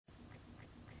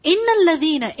Inna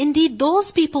alladhina, indeed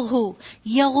those people who,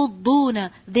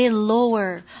 yagudduna, they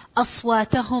lower,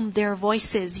 aswatahum, their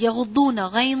voices,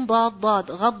 yagudduna, ghayn dad dad,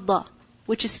 ghadda,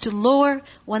 which is to lower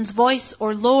one's voice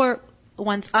or lower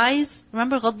one's eyes.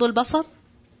 Remember ghaddul basar?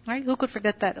 Right? Who could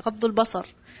forget that? Ghaddul basar.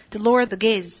 To lower the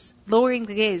gaze, lowering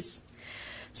the gaze.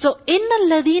 So, inna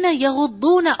alladhina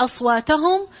yagudduna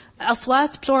aswatahum,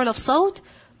 aswat, plural of sawt,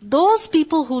 those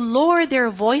people who lower their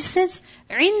voices,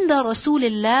 inda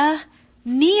Rasulillah,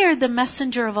 near the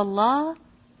Messenger of Allah,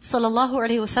 sallallahu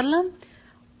alaihi wasallam,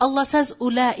 Allah says,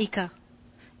 ulaika.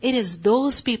 It is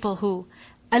those people who,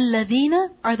 alladhina,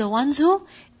 are the ones who,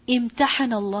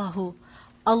 imtahana Allahu.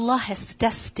 Allah has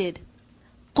tested,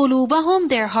 qulubahum,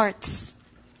 their hearts,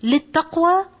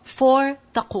 littaqwa, for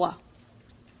taqwa.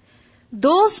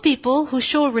 Those people who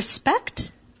show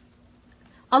respect,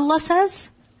 Allah says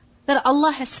that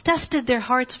Allah has tested their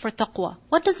hearts for taqwa.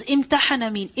 What does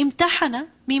imtahana mean? Imtahana,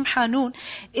 mim hanun,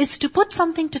 is to put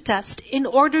something to test in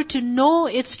order to know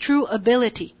its true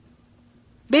ability.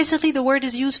 Basically, the word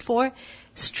is used for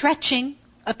stretching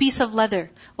a piece of leather.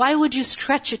 Why would you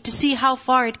stretch it? To see how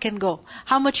far it can go,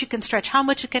 how much you can stretch, how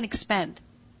much you can expand,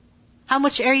 how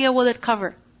much area will it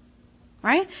cover.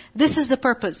 Right? This is the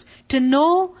purpose, to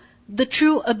know the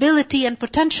true ability and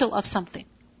potential of something.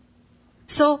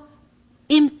 So,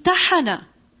 imtahana,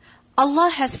 Allah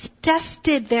has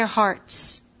tested their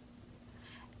hearts.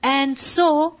 And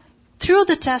so, through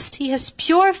the test, He has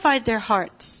purified their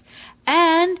hearts.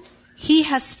 And He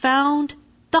has found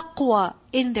taqwa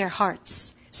in their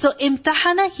hearts. So,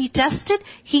 imtahana, He tested,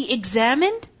 He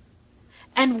examined.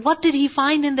 And what did He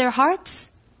find in their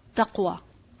hearts? Taqwa.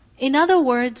 In other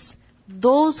words,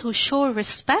 those who show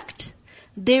respect,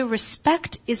 their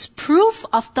respect is proof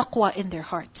of taqwa in their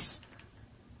hearts.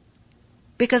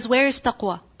 Because where is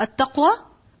taqwa? At-taqwa?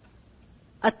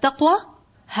 At-taqwa?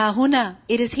 Ha-huna.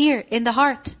 It is here, in the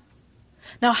heart.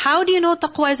 Now, how do you know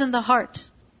taqwa is in the heart?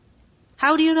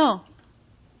 How do you know?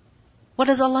 What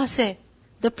does Allah say?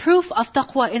 The proof of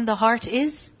taqwa in the heart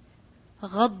is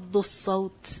غَضُّ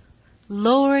الصَّوْتِ,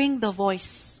 lowering the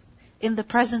voice in the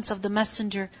presence of the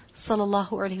Messenger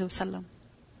sallallahu alaihi wasallam.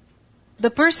 The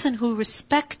person who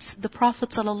respects the Prophet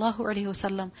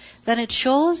ﷺ, then it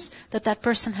shows that that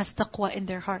person has taqwa in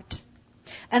their heart.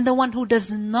 And the one who does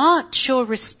not show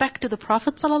respect to the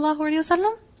Prophet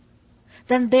ﷺ,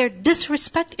 then their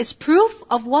disrespect is proof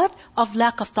of what? Of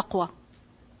lack of taqwa.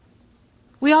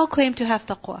 We all claim to have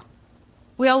taqwa.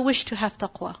 We all wish to have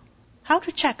taqwa. How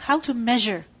to check? How to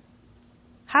measure?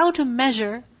 How to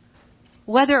measure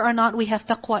whether or not we have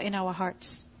taqwa in our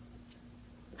hearts?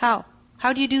 How?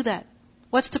 How do you do that?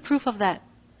 What's the proof of that?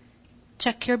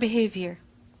 Check your behavior.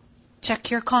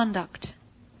 Check your conduct.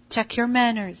 Check your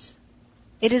manners.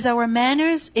 It is our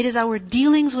manners, it is our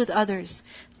dealings with others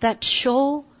that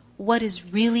show what is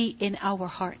really in our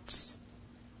hearts.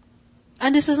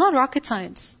 And this is not rocket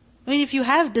science. I mean, if you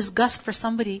have disgust for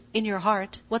somebody in your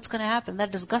heart, what's going to happen?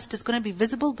 That disgust is going to be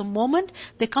visible the moment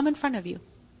they come in front of you.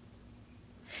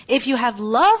 If you have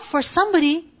love for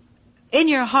somebody in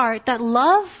your heart, that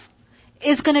love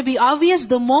is going to be obvious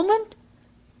the moment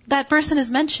that person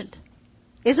is mentioned.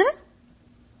 Isn't it?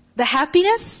 The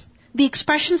happiness, the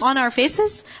expressions on our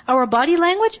faces, our body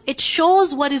language, it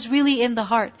shows what is really in the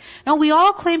heart. Now we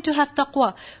all claim to have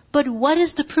taqwa, but what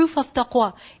is the proof of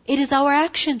taqwa? It is our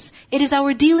actions, it is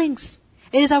our dealings,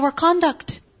 it is our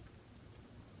conduct.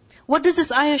 What does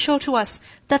this ayah show to us?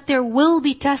 That there will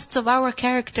be tests of our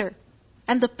character.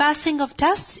 And the passing of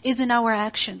tests is in our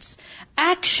actions.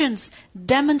 Actions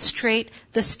demonstrate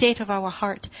the state of our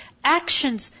heart.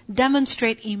 Actions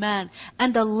demonstrate iman.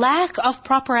 And the lack of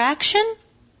proper action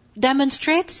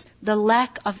demonstrates the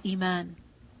lack of iman.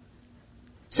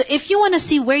 So if you want to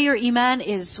see where your iman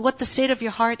is, what the state of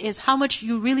your heart is, how much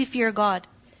you really fear God,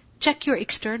 check your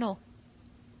external.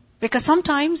 Because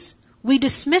sometimes we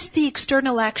dismiss the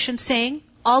external action saying,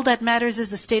 all that matters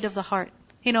is the state of the heart.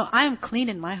 You know, I am clean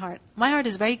in my heart. My heart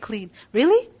is very clean.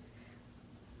 Really?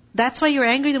 That's why you're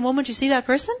angry the moment you see that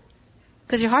person?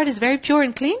 Because your heart is very pure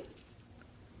and clean?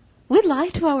 We lie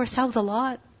to ourselves a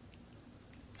lot.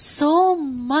 So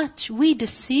much. We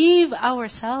deceive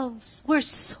ourselves. We're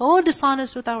so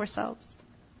dishonest with ourselves.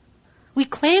 We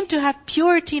claim to have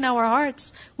purity in our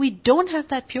hearts. We don't have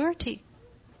that purity.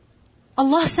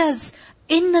 Allah says,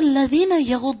 إِنَّ الَّذِينَ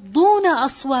يَغُضُّونَ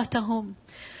أَصْوَاتَهُمْ,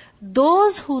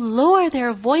 those who lower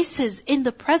their voices in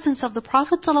the presence of the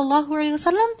Prophet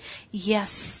ﷺ,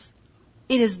 yes,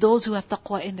 it is those who have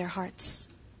taqwa in their hearts.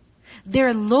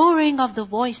 Their lowering of the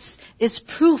voice is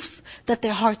proof that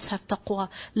their hearts have taqwa.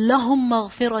 لَهُمْ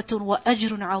مَغْفِرَةٌ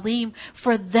وَأَجْرٌ عَظِيمٌ.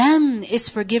 For them is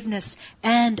forgiveness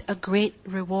and a great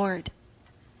reward.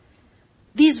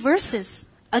 These verses,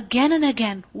 again and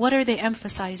again, what are they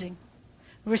emphasizing?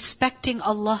 Respecting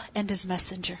Allah and His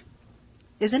Messenger.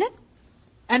 Isn't it?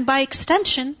 And by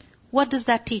extension, what does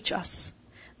that teach us?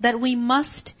 That we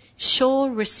must show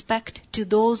respect to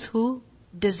those who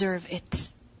deserve it.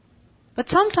 But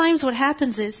sometimes what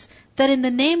happens is that in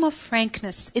the name of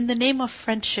frankness, in the name of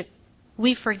friendship,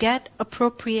 we forget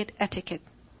appropriate etiquette.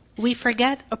 We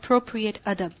forget appropriate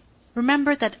adab.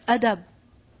 Remember that adab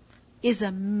is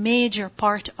a major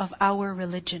part of our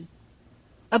religion.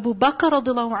 Abu Bakr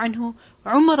radiallahu anhu,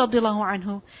 Umar radiallahu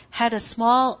anhu had a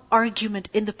small argument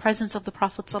in the presence of the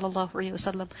Prophet sallallahu alaihi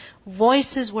wasallam.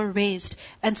 Voices were raised,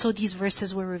 and so these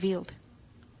verses were revealed.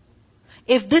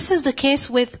 If this is the case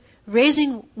with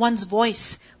raising one's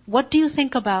voice, what do you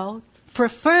think about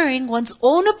preferring one's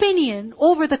own opinion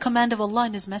over the command of Allah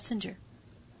and His Messenger?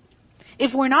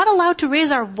 If we're not allowed to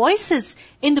raise our voices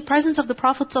in the presence of the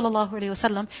Prophet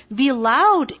ﷺ, be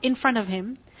loud in front of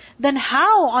him, then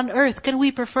how on earth can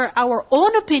we prefer our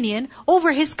own opinion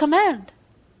over his command?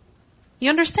 You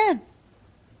understand?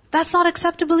 That's not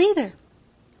acceptable either.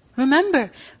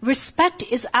 Remember, respect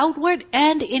is outward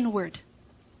and inward.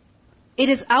 It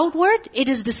is outward, it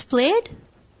is displayed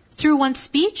through one's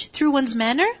speech, through one's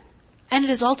manner, and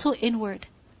it is also inward.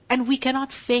 And we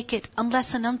cannot fake it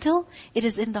unless and until it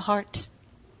is in the heart.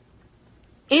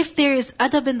 If there is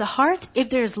adab in the heart, if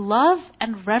there is love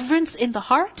and reverence in the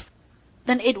heart,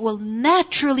 then it will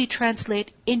naturally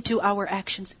translate into our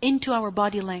actions, into our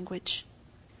body language.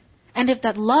 And if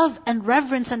that love and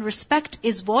reverence and respect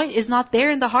is void, is not there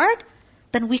in the heart,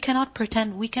 then we cannot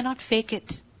pretend, we cannot fake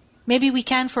it. Maybe we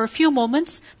can for a few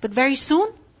moments, but very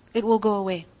soon it will go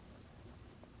away.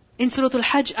 In Surah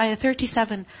Al-Hajj, ayah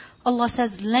 37, Allah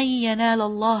says, لَن يَنَالَ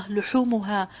اللَّهُ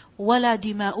لُحُومُهَا وَلَا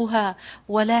دِمَاؤُهَا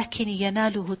وَلَكِنْ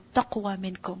يَنَالُهُ التَّقْوَى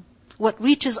مِنْكُمْ. What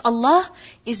reaches Allah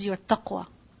is your taqwa.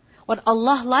 What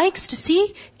Allah likes to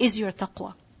see is your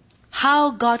taqwa.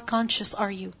 How God conscious are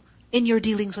you in your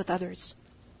dealings with others?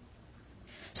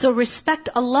 So respect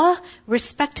Allah,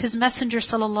 respect His Messenger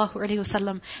sallallahu alaihi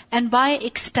wasallam, and by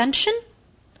extension,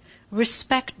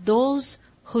 respect those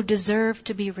who deserve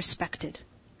to be respected.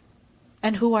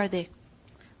 And who are they?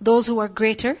 Those who are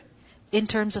greater in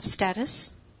terms of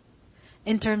status,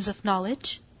 in terms of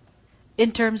knowledge,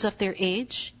 in terms of their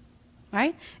age,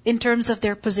 right? In terms of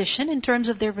their position, in terms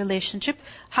of their relationship.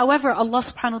 However, Allah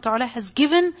subhanahu wa ta'ala has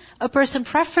given a person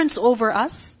preference over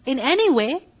us in any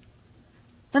way,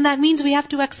 then that means we have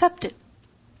to accept it.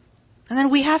 And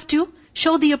then we have to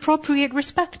show the appropriate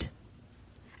respect.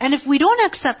 And if we don't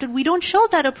accept it, we don't show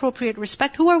that appropriate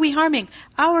respect, who are we harming?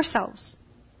 Ourselves.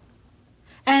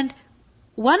 And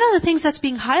one of the things that's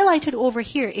being highlighted over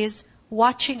here is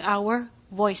watching our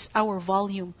voice, our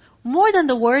volume. More than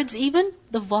the words even,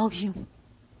 the volume.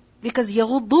 Because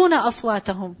يَغُضُّونَ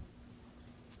أَصْوَاتَهُمْ.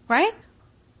 Right?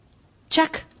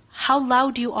 Check how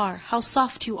loud you are, how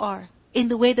soft you are in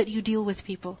the way that you deal with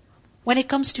people. When it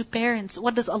comes to parents,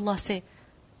 what does Allah say?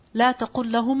 لَا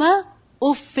تَقُلْ لَهُمَا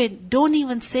أُفٍّ. Don't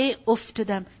even say uff to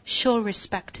them. Show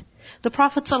respect. The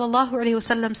Prophet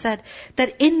ﷺ said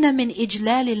that إِنَّ مِنْ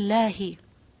إِجْلَالِ اللَّهِ,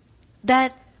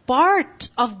 that part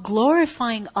of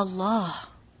glorifying Allah,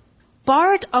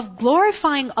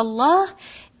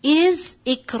 is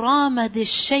إِكْرَامَ ذِي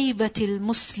الشَّيْبَةِ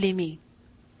الْمُسْلِمِ,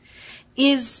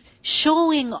 is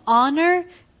showing honor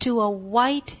to a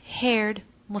white-haired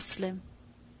Muslim.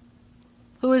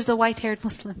 Who is the white-haired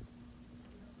Muslim?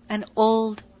 An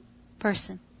old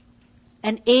person.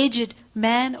 An aged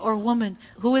man or woman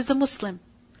who is a Muslim.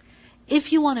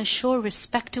 If you want to show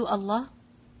respect to Allah,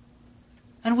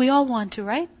 and we all want to,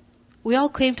 right? We all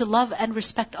claim to love and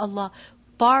respect Allah.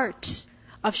 Part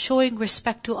of showing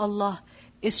respect to Allah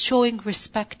is showing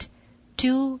respect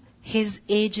to His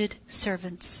aged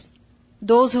servants.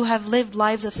 Those who have lived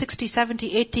lives of 60,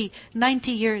 70, 80,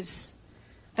 90 years.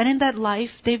 And in that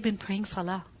life, they've been praying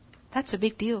salah. That's a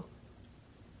big deal.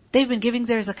 They've been giving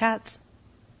their zakat.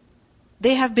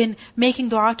 They have been making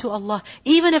dua to Allah.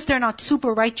 Even if they're not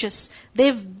super righteous,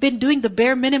 they've been doing the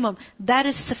bare minimum. That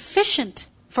is sufficient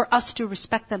for us to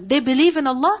respect them. They believe in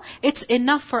Allah, it's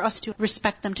enough for us to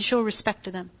respect them, to show respect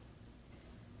to them.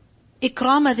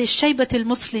 إِكْرَامَ ذِي الشَّيْبَةِ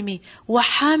الْمُسْلِمِ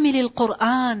وَحَامِلِ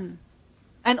الْقُرْآنِ.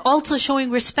 And also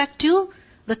showing respect to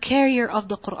the carrier of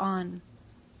the Qur'an.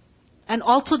 And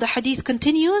also the hadith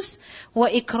continues,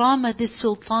 وَإِكْرَامَ ذِي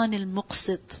السُّلْطَانِ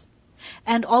الْمُقْسِطِ.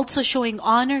 And also showing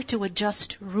honor to a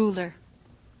just ruler.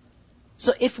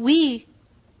 So if we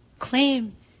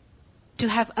claim to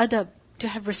have adab, to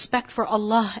have respect for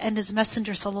Allah and His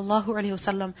Messenger sallallahu alaihi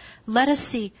wasallam, let us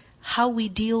see how we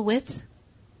deal with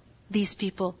these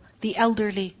people, the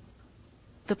elderly,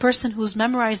 the person who's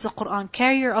memorized the Quran,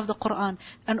 carrier of the Quran,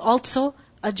 and also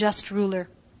a just ruler.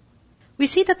 We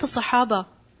see that the Sahaba,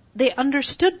 they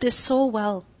understood this so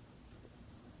well.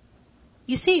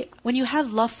 You see, when you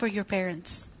have love for your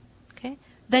parents, okay,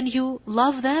 then you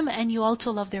love them and you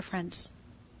also love their friends.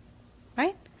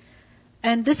 Right?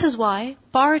 And this is why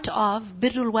part of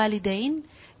Birrul Walidain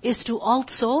is to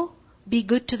also be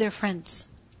good to their friends.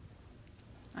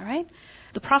 Alright?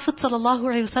 The Prophet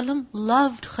ﷺ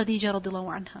loved Khadija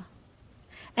radiallahu anha.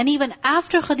 And even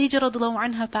after Khadija radiallahu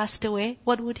anha passed away,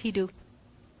 what would he do?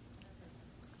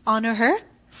 Honor her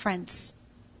friends.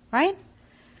 Right?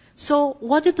 So,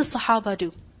 what did the Sahaba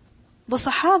do? The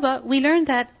Sahaba, we learned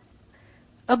that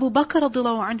Abu Bakr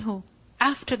radiallahu anhu,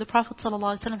 after the Prophet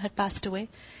ﷺ had passed away,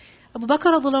 Abu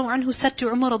Bakr radiallahu anhu said to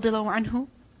Umar radiallahu anhu,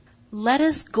 let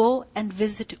us go and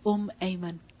visit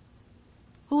Ayman.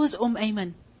 Who was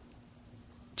Ayman?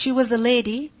 She was a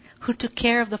lady who took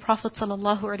care of the Prophet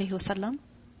ﷺ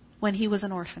when he was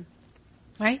an orphan.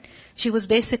 Right? She was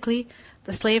basically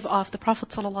the slave of the Prophet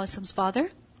ﷺ's father.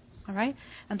 Alright?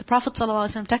 And the Prophet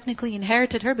ﷺ technically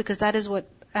inherited her because that is what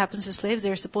happens to slaves.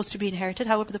 They are supposed to be inherited.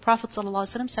 However, the Prophet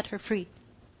ﷺ set her free.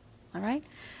 Alright?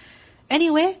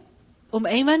 Anyway,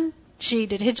 Ayman, she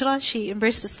did hijrah, she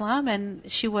embraced Islam, and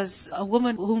she was a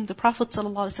woman whom the Prophet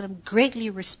ﷺ greatly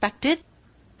respected.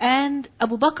 And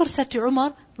Abu Bakr said to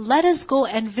Umar, let us go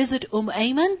and visit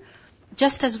Ayman,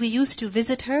 just as we used to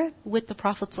visit her with the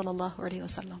Prophet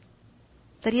ﷺ.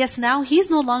 That yes, now he's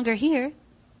no longer here,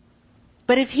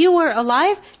 but if he were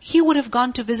alive, he would have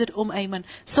gone to visit Ayman.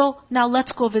 So now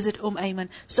let's go visit Ayman.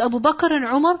 So Abu Bakr and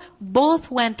Umar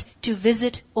both went to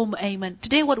visit Ayman.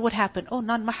 Today what would happen? Oh,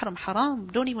 non-mahram,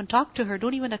 haram. Don't even talk to her.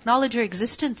 Don't even acknowledge her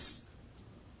existence.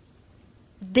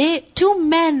 Two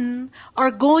men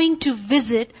are going to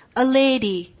visit a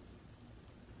lady.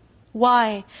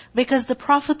 Why? Because the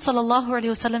Prophet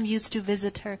ﷺ used to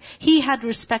visit her. He had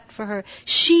respect for her.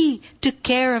 She took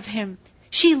care of him.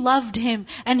 She loved him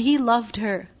and he loved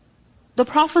her. The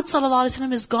Prophet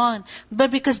ﷺ is gone,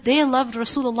 but because they loved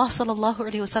Rasulullah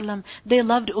ﷺ, they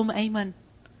loved Ayman.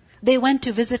 They went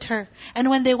to visit her. And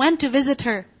when they went to visit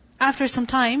her, after some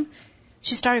time,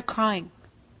 she started crying.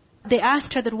 They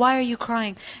asked her that, why are you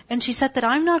crying? And she said that,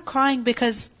 I'm not crying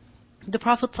because the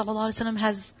Prophet ﷺ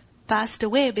has passed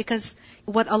away, because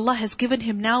what Allah has given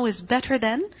him now is better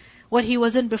than what he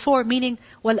was in before, meaning,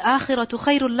 وَالْآخِرَةُ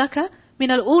خَيْرٌ لَكَ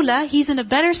min al-ula, he's in a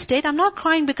better state. I'm not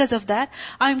crying because of that.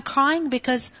 I'm crying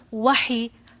because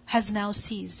wahi has now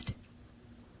ceased.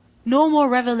 No more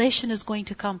revelation is going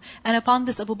to come. And upon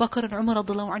this, Abu Bakr and Umar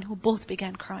radiallahu anhu both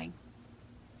began crying.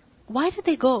 Why did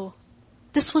they go?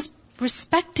 This was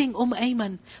respecting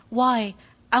Ayman. Why?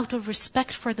 Out of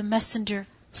respect for the Messenger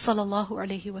sallallahu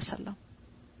alaihi wasallam.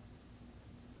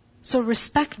 So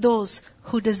respect those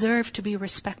who deserve to be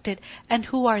respected. And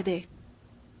who are they?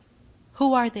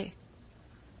 Who are they?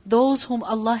 Those whom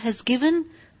Allah has given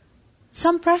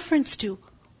some preference to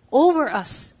over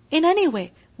us in any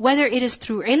way, whether it is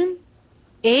through ilm,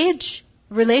 age,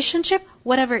 relationship,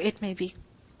 whatever it may be.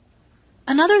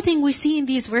 Another thing we see in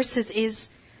these verses is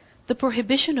the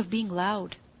prohibition of being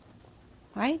loud.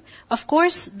 Right? Of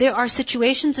course, there are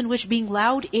situations in which being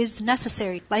loud is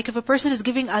necessary. Like if a person is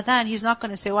giving adhan, he's not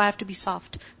going to say, oh, I have to be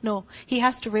soft. No, he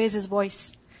has to raise his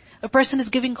voice. A person is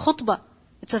giving khutbah.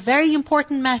 It's a very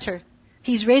important matter.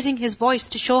 He's raising his voice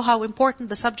to show how important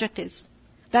the subject is.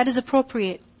 That is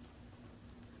appropriate.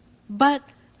 But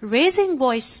raising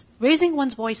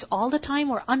one's voice all the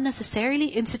time or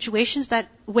unnecessarily in situations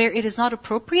where it is not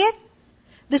appropriate,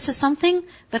 this is something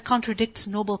that contradicts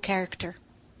noble character.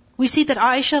 We see that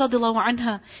Aisha radiallahu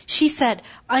anha, she said,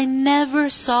 I never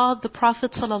saw the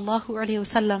Prophet sallallahu alaihi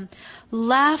wasallam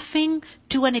laughing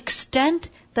to an extent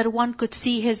that one could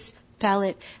see his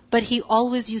palate, but he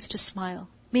always used to smile.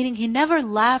 Meaning he never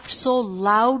laughed so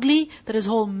loudly that his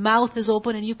whole mouth is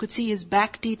open and you could see his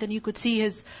back teeth and you could see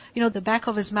his, the back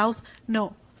of his mouth.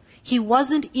 No. He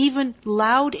wasn't even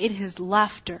loud in his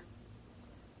laughter.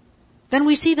 Then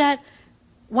we see that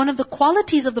one of the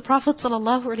qualities of the Prophet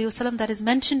ﷺ that is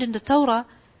mentioned in the Torah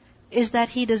is that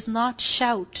he does not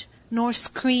shout nor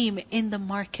scream in the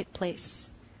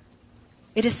marketplace.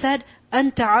 It is said,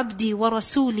 أنت عبدي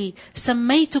ورسولي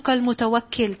سميتك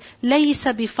المتوكل ليس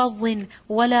بفظ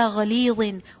ولا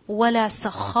غليظ ولا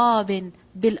سخاب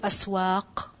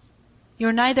بالأسواق.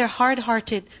 You're neither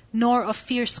hard-hearted nor of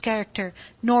fierce character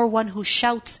nor one who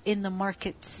shouts in the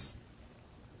markets.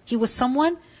 He was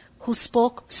someone who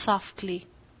spoke softly.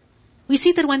 We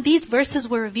see that when these verses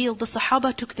were revealed, the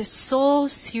Sahaba took this so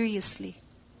seriously.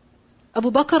 Abu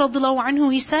Bakr radiallahu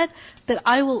anhu, he said that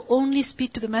I will only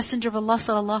speak to the Messenger of Allah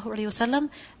sallallahu alaihi wasallam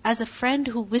as a friend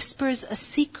who whispers a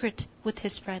secret with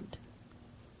his friend.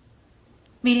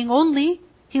 Meaning only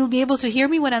he'll be able to hear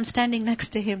me when I'm standing next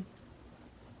to him.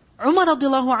 Umar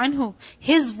radiallahu anhu,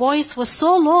 his voice was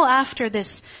so low after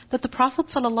this that the Prophet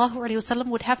sallallahu alaihi wasallam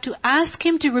would have to ask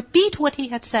him to repeat what he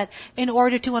had said in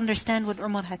order to understand what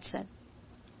Umar had said.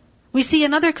 We see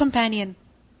another companion,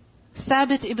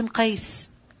 Thabit ibn Qais.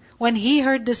 When he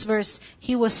heard this verse,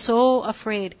 he was so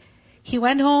afraid. He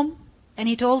went home and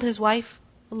he told his wife,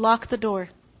 lock the door.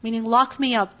 Meaning lock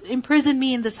me up, imprison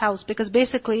me in this house, because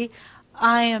basically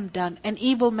I am done. An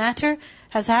evil matter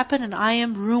has happened and I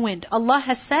am ruined. Allah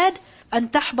has said,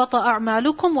 أَن تَحْبَطَ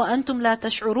أَعْمَالُكُمْ وَأَنْتُمْ لَا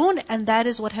تَشْعُرُونَ, and that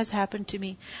is what has happened to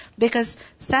me. Because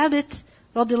Thabit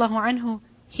radiallahu anhu,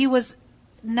 he was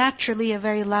naturally a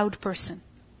very loud person.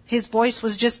 His voice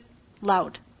was just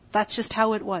loud. That's just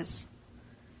how it was.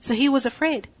 So he was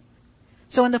afraid.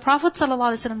 So when the Prophet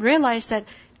ﷺ realized that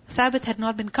Thabit had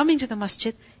not been coming to the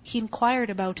masjid, he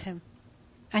inquired about him.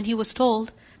 And he was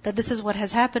told that this is what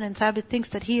has happened, and Thabit thinks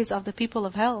that he is of the people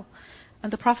of hell.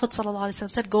 And the Prophet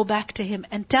ﷺ said, go back to him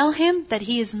and tell him that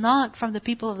he is not from the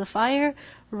people of the fire,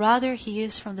 rather he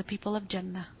is from the people of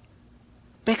Jannah.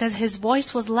 Because his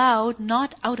voice was loud,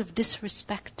 not out of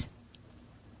disrespect.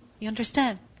 You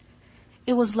understand?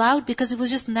 It was loud because it was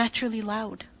just naturally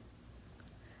loud.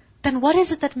 Then what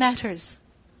is it that matters?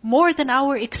 More than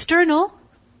our external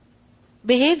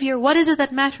behavior, what is it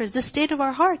that matters? The state of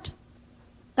our heart.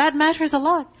 That matters a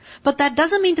lot. But that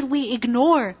doesn't mean that we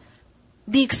ignore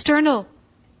the external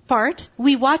part.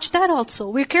 We watch that also.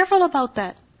 We're careful about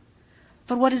that.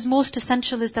 But what is most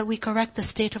essential is that we correct the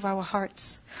state of our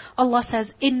hearts. Allah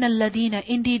says, إِنَّ الَّذِينَ,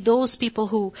 indeed those people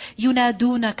who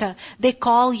يُنَادُونَكَ, they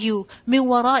call you مِنْ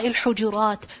وَرَاءِ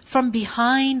الْحُجُرَاتِ, from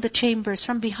behind the chambers,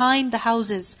 from behind the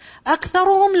houses.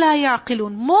 أَكْثَرُهُمْ لَا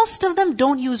يَعْقِلُونَ, most of them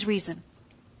don't use reason.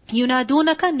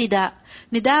 يُنَادُونَكَ nida.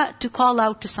 Nida, to call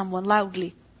out to someone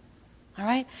loudly.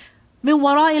 Alright? مِنْ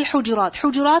وَرَاءِ الْحُجُرَاتِ.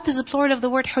 Hujurat is a plural of the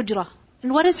word hujra.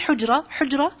 And what is hujra?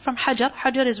 Hujra from hajar.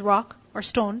 Hajar is rock or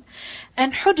stone.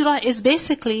 And hujra is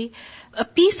basically a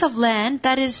piece of land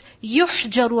that is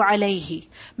yuhjaru alayhi,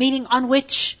 meaning on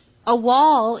which a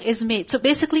wall is made. So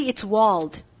basically it's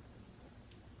walled.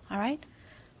 Alright?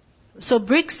 So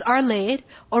bricks are laid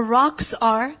or rocks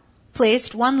are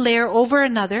placed one layer over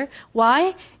another.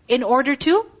 Why? In order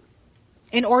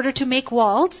to make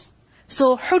walls.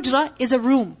 So hujra is a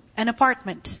room, an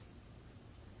apartment.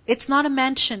 It's not a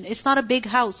mansion. It's not a big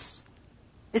house.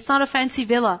 It's not a fancy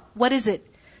villa. What is it?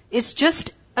 It's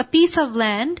just a piece of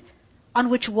land on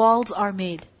which walls are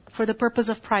made for the purpose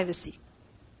of privacy.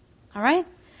 Alright?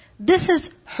 This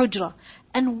is hujra.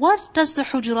 And what does the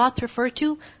hujurat refer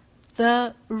to?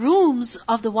 The rooms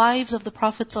of the wives of the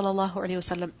Prophet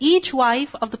ﷺ. Each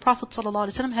wife of the Prophet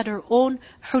ﷺ had her own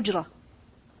hujra.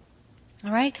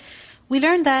 Alright? We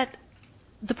learned that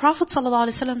the Prophet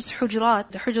ﷺ's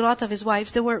hujurat, the hujurat of his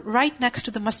wives, they were right next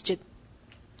to the masjid.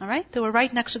 Alright? They were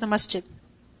right next to the masjid.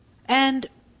 And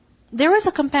there was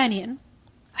a companion,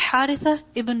 Haritha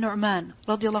ibn Nu'man,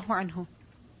 radiallahu anhu.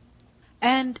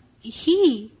 And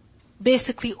he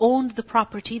basically owned the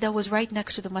property that was right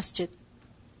next to the masjid.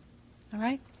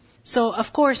 Alright? So,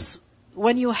 of course,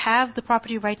 when you have the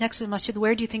property right next to the masjid,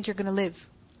 where do you think you're going to live?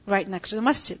 Right next to the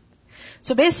masjid.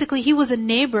 So basically, he was a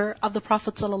neighbor of the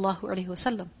Prophet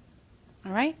ﷺ.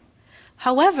 Alright?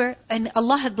 However, and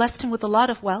Allah had blessed him with a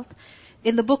lot of wealth,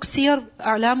 in the book Siyar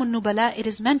A'lam al-Nubala, it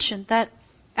is mentioned that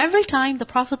every time the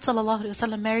Prophet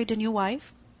ﷺ married a new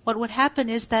wife, what would happen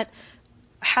is that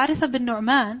Haritha bin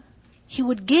Nu'man, he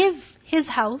would give his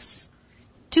house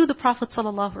to the Prophet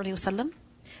ﷺ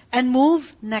and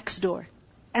move next door.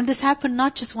 And this happened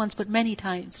not just once, but many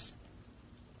times.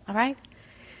 Alright?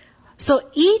 So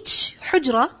each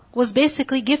hujra was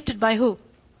basically gifted by who?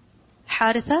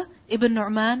 Haritha ibn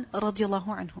Nu'man radiallahu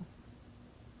anhu.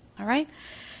 Alright?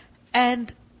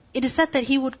 And it is said that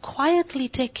he would quietly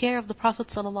take care of the Prophet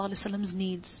ﷺ's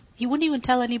needs. He wouldn't even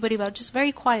tell anybody about it, just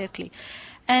very quietly.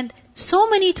 And so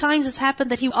many times it's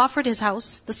happened that he offered his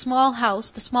house, the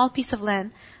small piece of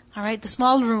land, alright, the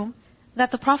small room,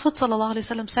 that the Prophet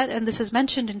ﷺ said, and this is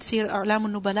mentioned in Siyar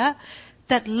A'lam al-Nubala,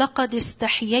 that لَقَدْ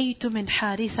اسْتَحْيَيْتُ مِنْ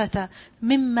حَارِثَةَ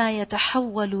مِمَّا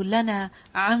يَتَحَوَّلُ لَنَا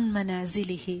عَنْ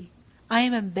مَنَازِلِهِ. I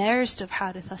am embarrassed of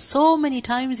Haritha. So many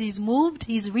times he's moved,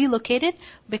 he's relocated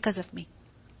because of me.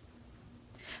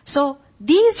 So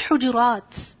these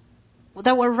hujurat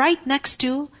that were right next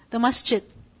to the masjid,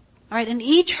 alright, and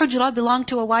each hujra belonged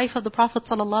to a wife of the Prophet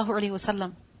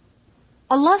ﷺ.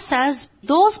 Allah says,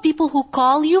 those people who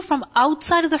call you from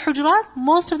outside of the hujurat,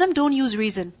 most of them don't use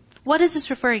reason. What is this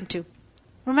referring to?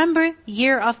 Remember,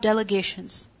 year of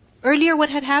delegations. Earlier what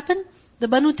had happened? The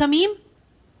Banu Tamim,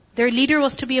 their leader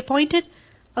was to be appointed.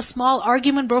 A small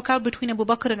argument broke out between Abu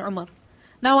Bakr and Umar.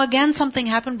 Now again something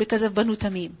happened because of Banu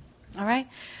Tamim. Alright?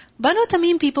 Banu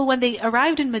Tamim people, when they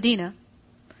arrived in Medina,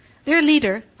 their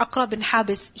leader, Aqra bin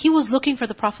Habis, he was looking for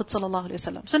the Prophet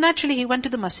ﷺ. So naturally he went to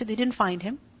the masjid, they didn't find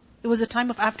him. It was a time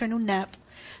of afternoon nap.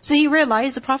 So he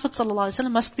realized the Prophet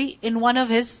ﷺ must be in one of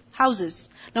his houses.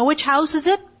 Now which house is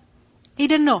it? He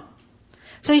didn't know.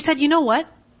 So he said, you know what?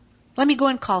 Let me go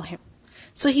and call him.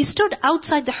 So he stood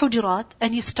outside the hujurat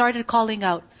and he started calling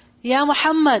out, Ya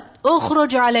Muhammad, ukhruj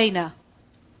alayna.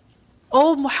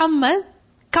 Oh Muhammad,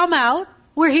 come out.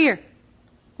 We're here.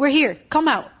 We're here. Come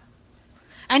out.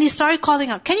 And he started calling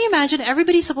out. Can you imagine?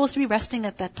 Everybody's supposed to be resting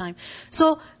at that time.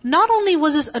 So not only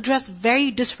was his address very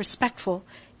disrespectful,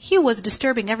 he was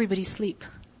disturbing everybody's sleep.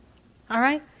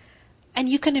 Alright? And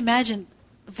you can imagine,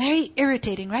 very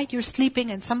irritating, right? You're sleeping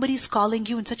and somebody's calling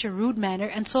you in such a rude manner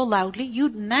and so loudly,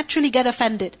 you'd naturally get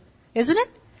offended. Isn't it?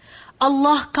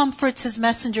 Allah comforts His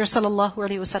Messenger sallallahu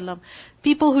alaihi wasallam.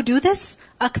 People who do this,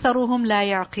 أَكْثَرُهُمْ لَا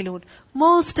يَعْقِلُونَ.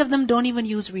 Most of them don't even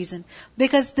use reason.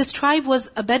 Because this tribe was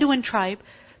a Bedouin tribe,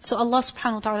 so Allah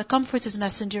subhanahu wa ta'ala comforts His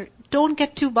Messenger. Don't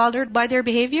get too bothered by their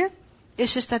behavior.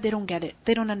 It's just that they don't get it.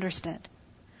 They don't understand.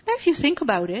 Now if you think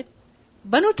about it,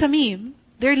 Banu Tamim,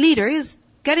 their leader, is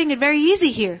getting it very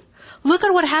easy here. Look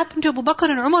at what happened to Abu Bakr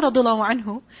and Umar radiallahu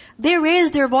anhu. They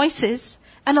raised their voices,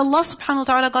 and Allah subhanahu wa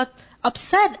ta'ala got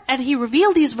upset, and He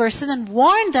revealed these verses and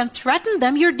warned them, threatened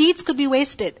them, your deeds could be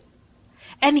wasted.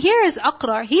 And here is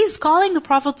Aqra, he's calling the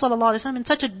Prophet ﷺ in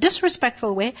such a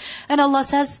disrespectful way, and Allah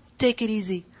says, take it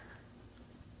easy.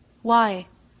 Why?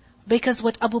 Because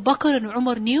what Abu Bakr and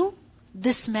Umar knew,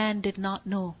 this man did not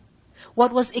know.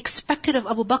 What was expected of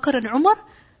Abu Bakr and Umar,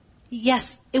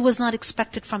 yes, it was not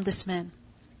expected from this man.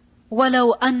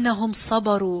 وَلَوْ أَنَّهُمْ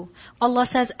صَبَرُوا. Allah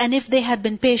says, and if they had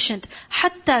been patient,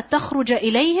 حَتَّى تَخْرُجَ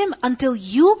إِلَيْهِمْ, until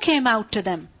you came out to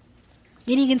them.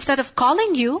 Meaning instead of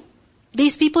calling you,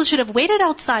 these people should have waited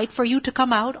outside for you to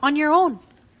come out on your own.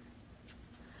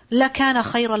 لَكَانَ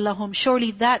خَيْرًا لَهُمْ.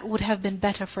 Surely that would have been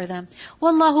better for them.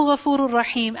 وَاللَّهُ غَفُورٌ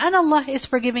رَحِيمٌ. And Allah is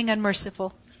forgiving and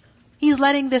merciful. He's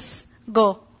letting this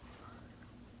go.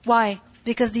 Why?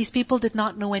 Because these people did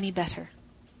not know any better.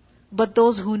 But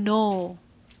those who know,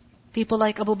 people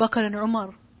like Abu Bakr and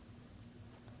Umar,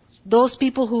 those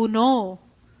people who know,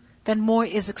 then more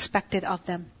is expected of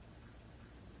them.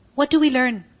 What do we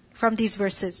learn from these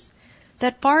verses?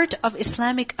 That part of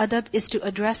Islamic adab is to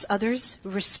address others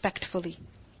respectfully.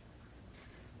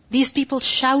 These people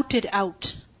shouted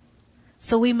out,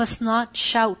 so we must not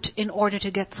shout in order to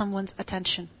get someone's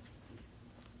attention.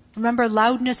 Remember,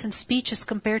 loudness in speech is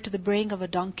compared to the braying of a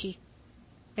donkey.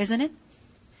 Isn't it?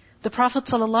 The Prophet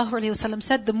ﷺ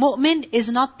said, the mu'min is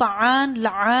not ta'an,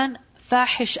 la'an,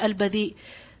 fahish al-badi.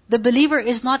 The believer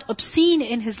is not obscene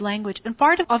in his language. And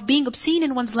part of being obscene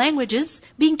in one's language is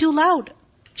being too loud,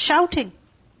 shouting.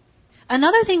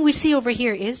 Another thing we see over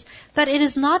here is that it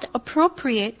is not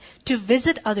appropriate to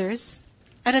visit others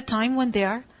at a time when they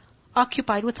are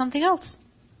occupied with something else.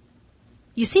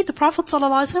 You see, the Prophet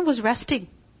ﷺ was resting.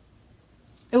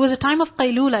 It was a time of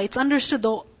qaylula. It's understood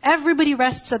though, everybody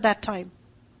rests at that time.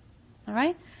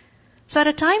 Alright? So at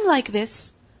a time like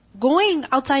this, going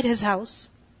outside his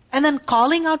house, and then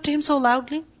calling out to him so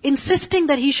loudly, insisting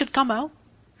that he should come out,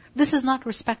 this is not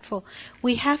respectful.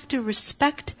 We have to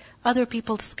respect other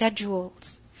people's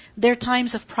schedules, their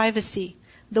times of privacy,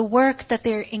 the work that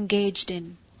they're engaged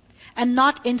in, and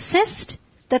not insist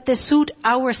that they suit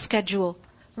our schedule.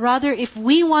 Rather, if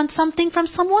we want something from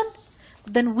someone,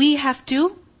 then we have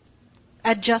to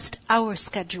adjust our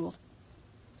schedule.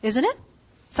 Isn't it?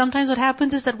 Sometimes what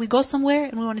happens is that we go somewhere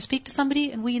and we want to speak to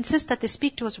somebody and we insist that they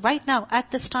speak to us right now,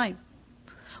 at this time.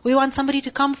 We want somebody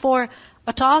to come for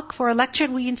a talk, for a lecture,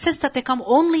 and we insist that they come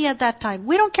only at that time.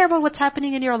 We don't care about what's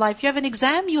happening in your life. You have an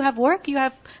exam, you have work, you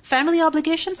have family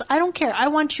obligations. I don't care. I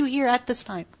want you here at this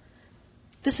time.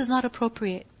 This is not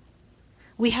appropriate.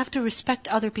 We have to respect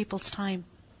other people's time.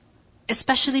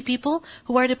 Especially people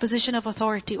who are in a position of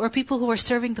authority or people who are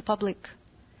serving the public.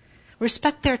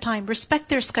 Respect their time, respect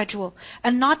their schedule,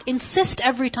 and not insist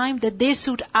every time that they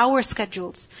suit our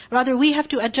schedules. Rather, we have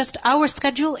to adjust our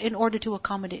schedule in order to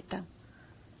accommodate them.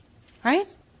 Right?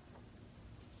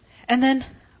 And then,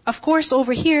 of course,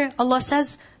 over here, Allah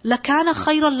says, لَكَانَ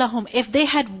خَيْرًا لَهُمْ. If they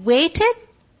had waited,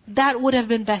 that would have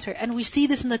been better. And we see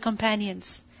this in the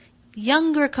companions.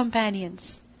 Younger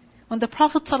companions. When the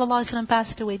Prophet ﷺ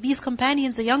passed away, these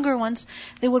companions, the younger ones,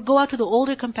 they would go out to the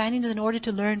older companions in order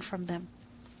to learn from them.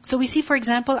 So we see, for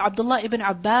example, Abdullah ibn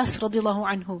Abbas radiallahu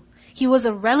anhu. He was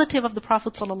a relative of the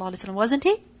Prophet ﷺ, wasn't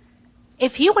he?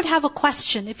 If he would have a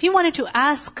question, if he wanted to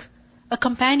ask a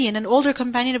companion, an older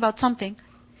companion about something,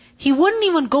 he wouldn't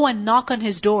even go and knock on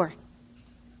his door.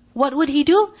 What would he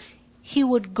do? He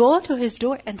would go to his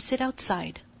door and sit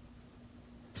outside.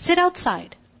 Sit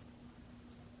outside.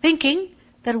 Thinking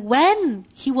that when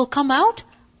he will come out,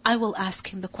 I will ask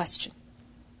him the question.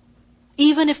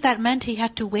 Even if that meant he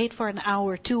had to wait for an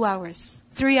hour, 2 hours,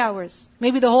 3 hours,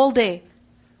 maybe the whole day.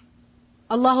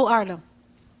 Allahu A'lam.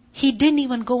 He didn't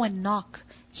even go and knock.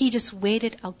 He just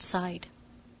waited outside.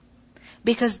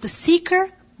 Because the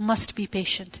seeker must be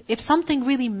patient. If something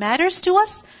really matters to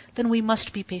us, then we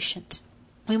must be patient.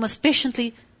 We must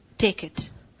patiently take it.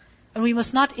 And we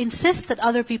must not insist that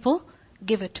other people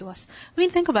give it to us. I mean,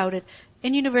 think about it.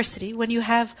 In university, when you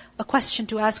have a question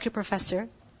to ask your professor,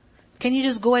 can you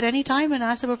just go at any time and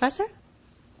ask the professor?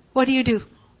 What do?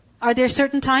 Are there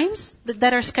certain times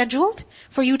that are scheduled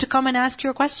for you to come and ask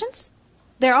your questions?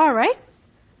 There are, right?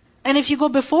 And if you go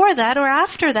before that or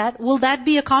after that, will that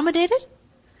be accommodated?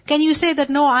 Can you say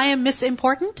that, no, I am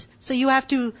misimportant, so you have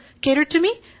to cater to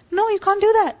me? No, you can't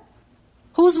do that.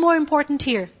 Who's more important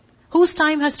here? Whose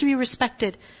time has to be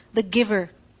respected? The giver.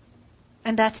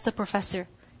 And that's the professor.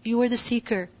 You are the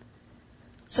seeker.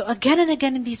 So again and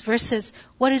again in these verses,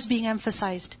 what is being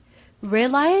emphasized?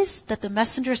 Realize that the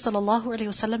Messenger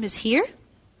ﷺ is here,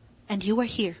 and you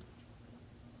are here.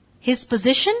 His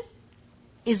position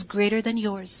is greater than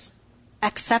yours.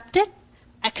 Accept it,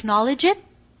 acknowledge it,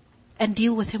 and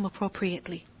deal with him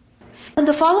appropriately. In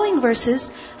the following verses,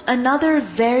 another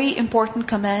very important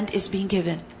command is being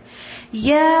given.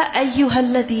 Ya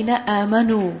ayyuhalladhina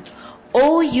amanu,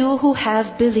 O you who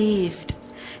have believed.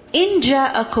 In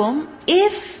ja'akum,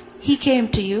 if he came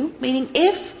to you, meaning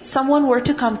if someone were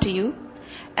to come to you,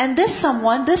 and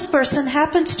this person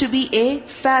happens to be a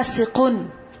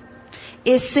fasiqun,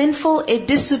 a sinful, a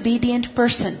disobedient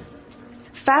person.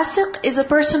 Fasiq is a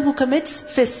person who commits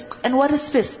fisq. And what is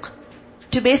fisq?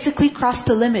 To basically cross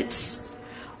the limits.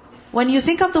 When you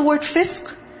think of the word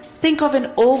fisq, think of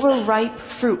an overripe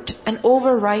fruit, an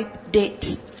overripe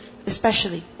date,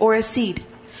 especially, or a seed.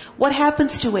 What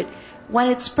happens to it? When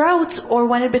it sprouts or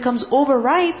when it becomes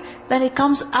overripe, then it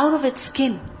comes out of its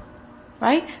skin.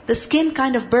 Right? The skin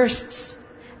kind of bursts.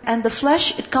 And the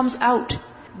flesh, it comes out.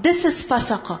 This is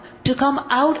fasaqa, to come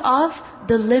out of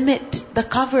the limit, the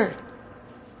cover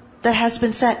that has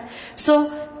been set.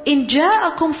 So, in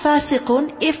ja'akum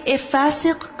fasiqun, if a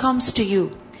fasiq comes to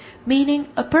you, meaning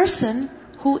a person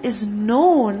who is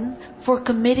known for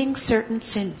committing certain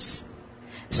sins.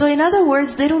 So in other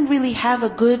words, they don't really have a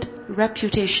good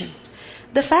reputation.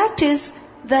 The fact is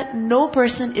that no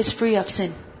person is free of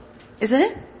sin. Isn't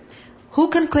it? Who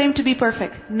can claim to be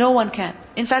perfect? No one can.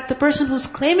 In fact, the person who's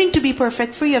claiming to be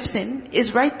perfect, free of sin,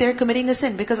 is right there committing a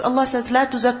sin. Because Allah says, لَا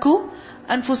تُزَكُّوا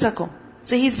أَنفُسَكُمْ.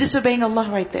 So he's disobeying Allah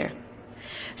right there.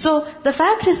 So the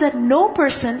fact is that no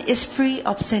person is free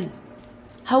of sin.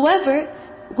 However,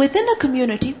 within a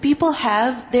community, people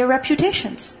have their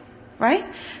reputations. Right?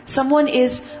 Someone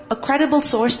is a credible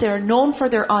source, they are known for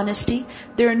their honesty,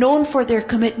 they are known for their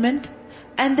commitment.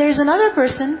 And there's another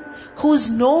person who is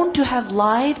known to have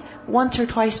lied once or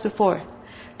twice before.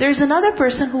 There's another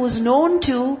person who is known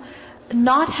to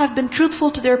not have been truthful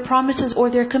to their promises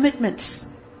or their commitments.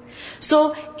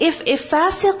 So if a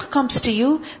fasiq comes to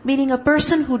you, meaning a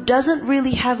person who doesn't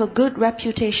really have a good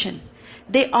reputation,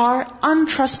 they are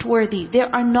untrustworthy, they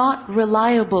are not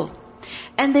reliable.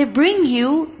 And they bring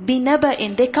you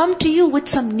binaba'in. They come to you with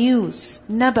some news.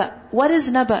 Naba. What is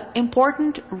naba?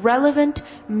 Important, relevant,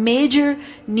 major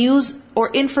news or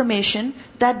information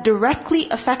that directly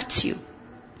affects you.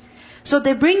 So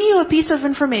they bring you a piece of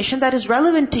information that is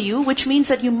relevant to you, which means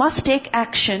that you must take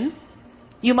action.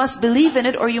 You must believe in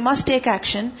it or you must take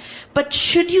action. But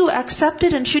should you accept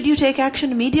it and should you take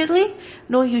action immediately?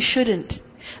 No, you shouldn't.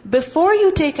 Before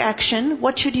you take action,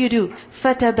 what should you do?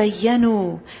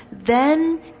 فَتَبَيَّنُوا.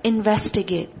 Then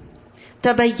investigate.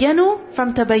 Tabayyanu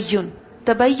from tabayyun.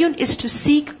 Tabayyun is to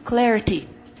seek clarity.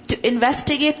 To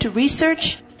investigate, to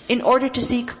research in order to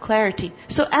seek clarity.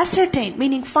 So ascertain,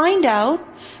 meaning find out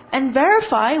and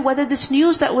verify whether this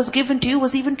news that was given to you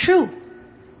was even true.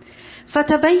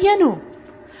 فَتَبَيَّنُوا.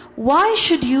 Why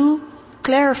should you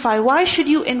clarify? Why should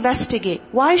you investigate?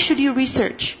 Why should you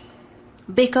research?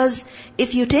 Because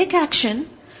if you take action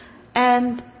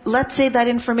and let's say that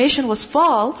information was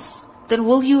false, then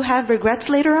will you have regrets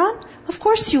later on? Of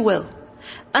course you will.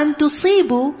 And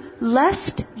tusibu,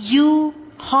 lest you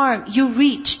harm, you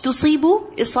reach.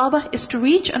 Tusibu, isabah is to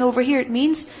reach, and over here it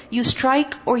means you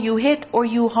strike or you hit or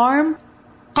you harm.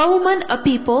 Qawman, a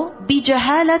people,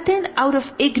 bijahalatin, out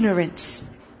of ignorance.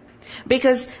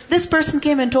 Because this person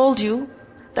came and told you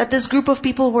that this group of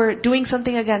people were doing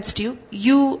something against you.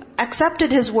 You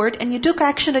accepted his word and you took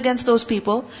action against those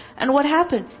people. And what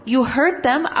happened? You hurt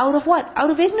them out of what? Out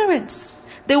of ignorance.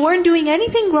 They weren't doing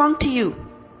anything wrong to you.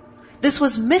 This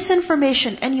was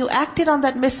misinformation and you acted on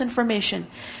that misinformation.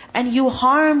 And you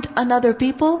harmed another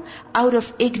people out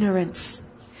of ignorance.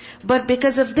 But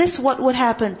because of this, what would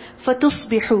happen?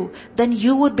 فَتُصْبِحُوا, then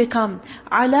you would become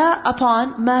عَلَى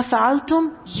upon مَا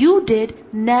فَعَلْتُمْ, you did,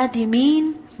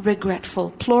 نَادِمِينَ,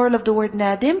 regretful. Plural of the word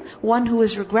nadim, one who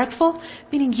is regretful,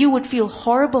 meaning you would feel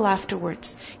horrible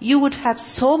afterwards. You would have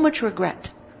so much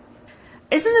regret.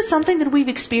 Isn't this something that we've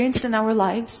experienced in our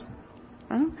lives?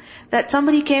 That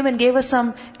somebody came and gave us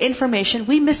some information,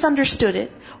 we misunderstood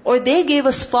it, or they gave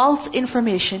us false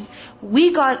information,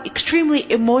 we got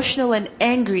extremely emotional and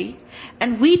angry,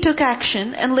 and we took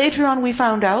action, and later on we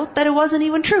found out that it wasn't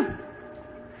even true.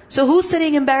 So who's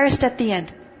sitting embarrassed at the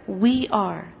end? We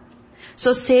are.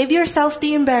 So save yourself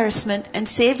the embarrassment and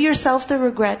save yourself the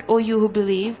regret, O you who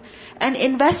believe, and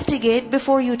investigate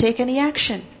before you take any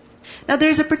action. Now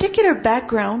there's a particular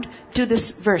background to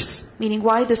this verse, meaning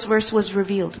why this verse was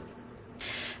revealed.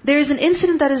 There is an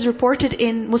incident that is reported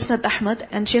in Musnad Ahmad,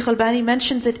 and Shaykh Albani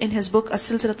mentions it in his book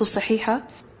As-Silsilatu Sahiha.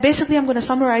 Basically, I'm going to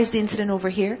summarize the incident over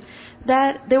here,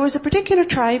 that there was a particular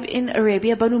tribe in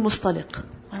Arabia, Banu Mustaliq,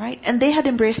 alright, and they had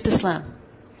embraced Islam.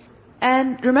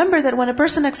 And remember that when a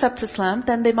person accepts Islam,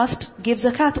 then they must give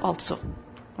zakat also,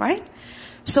 right?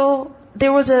 So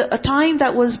there was a time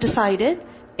that was decided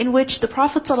in which the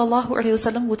Prophet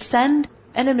ﷺ would send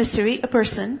an emissary, a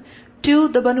person, to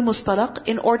the Banu Mustalaq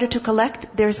in order to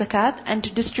collect their zakat and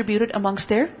to distribute it amongst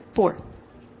their poor.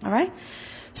 Alright?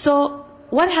 So,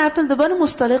 what happened? The Banu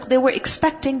Mustalaq, they were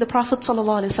expecting the Prophet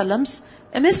ﷺ's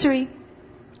emissary.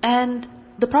 And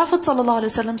the Prophet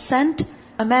ﷺ sent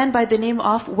a man by the name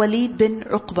of Walid bin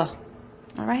Uqba.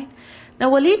 Alright? Now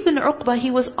Walid bin Uqba,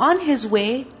 he was on his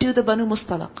way to the Banu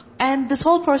Mustalaq. And this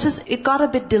whole process, it got a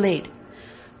bit delayed.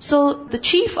 So the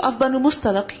chief of Banu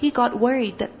Mustalaq, he got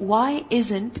worried that why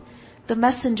isn't the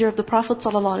messenger of the Prophet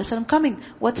ﷺ coming?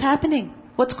 What's happening?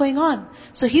 What's going on?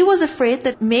 So he was afraid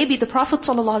that maybe the Prophet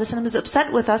ﷺ is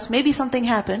upset with us, maybe something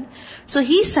happened. So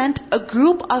he sent a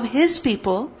group of his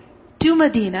people to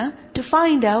Medina to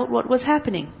find out what was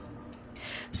happening.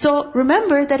 So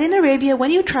remember that in Arabia, when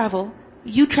you travel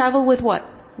with what?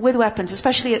 With weapons,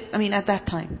 especially at that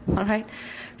time. Alright?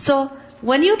 So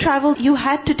when you traveled, you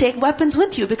had to take weapons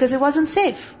with you because it wasn't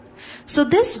safe. So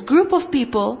this group of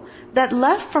people that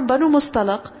left from Banu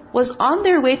Mustalaq was on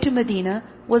their way to Medina,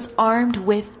 was armed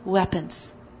with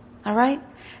weapons. Alright?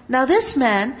 Now this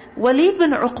man, Walid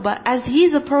bin Uqba, as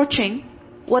he's approaching,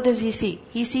 what does he see?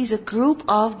 He sees a group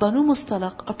of Banu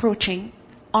Mustalaq approaching,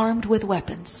 armed with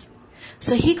weapons.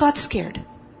 So he got scared.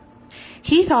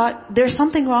 He thought, there's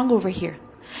something wrong over here.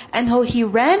 And so he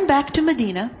ran back to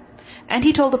Medina, and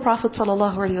he told the Prophet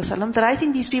ﷺ that I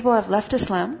think these people have left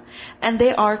Islam and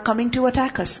they are coming to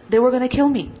attack us. They were going to kill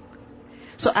me.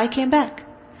 So I came back.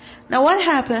 Now what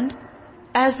happened?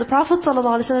 As the Prophet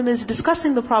ﷺ is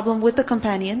discussing the problem with the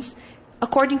companions,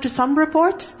 according to some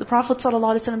reports, the Prophet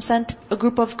ﷺ sent a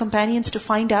group of companions to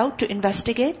find out, to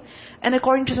investigate. And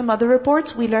according to some other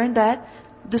reports, we learned that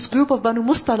this group of Banu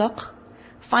Mustalaq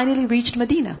finally reached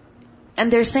Medina.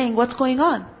 And they're saying, what's going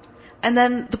on? And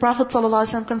then the Prophet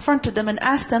ﷺ confronted them and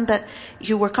asked them that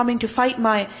you were coming to fight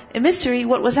my emissary,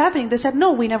 what was happening? They said,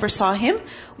 no, we never saw him.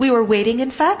 We were waiting,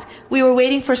 in fact. We were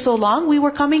waiting for so long, we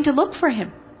were coming to look for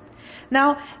him.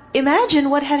 Now, imagine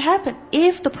what had happened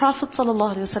if the Prophet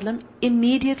ﷺ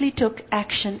immediately took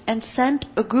action and sent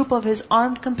a group of his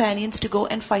armed companions to go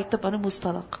and fight the Banu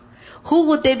Mustalaq. Who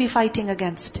would they be fighting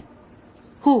against?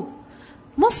 Who?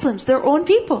 Muslims, their own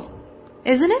people.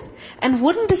 Isn't it? And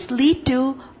wouldn't this lead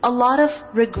to a lot of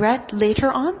regret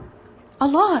later on? A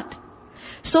lot.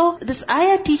 So this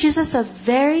ayah teaches us a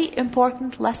very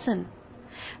important lesson.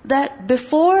 That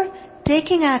before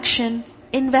taking action,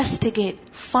 investigate,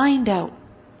 find out.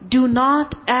 Do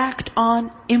not act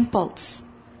on impulse.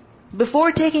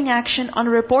 Before taking action on a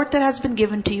report that has been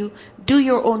given to you, do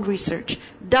your own research.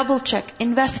 Double check,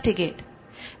 investigate.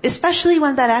 Especially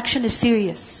when that action is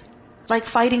serious. Like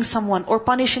fighting someone, or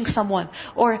punishing someone,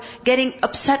 or getting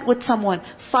upset with someone,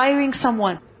 firing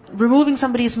someone, removing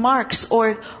somebody's marks,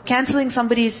 or canceling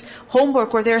somebody's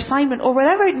homework or their assignment, or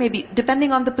whatever it may be,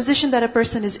 depending on the position that a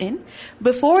person is in.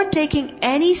 Before taking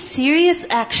any serious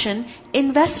action,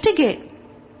 investigate.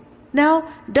 Now,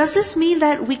 does this mean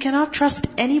that we cannot trust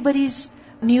anybody's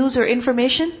news or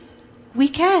information? We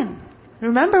can.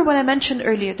 Remember what I mentioned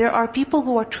earlier, there are people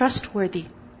who are trustworthy,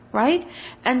 right?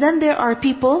 And then there are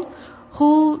people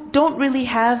who don't really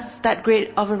have that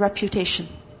great of a reputation.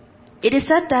 It is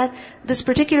said that this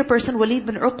particular person, Walid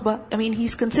bin Uqba,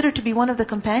 he's considered to be one of the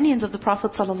companions of the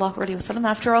Prophet ﷺ.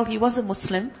 After all, he was a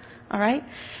Muslim. Alright?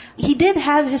 He did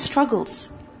have his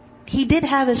struggles.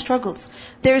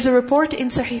 There's a report in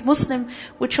Sahih Muslim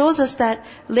which shows us that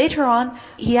later on,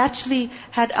 he actually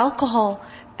had alcohol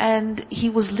and he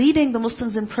was leading the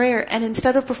Muslims in prayer, and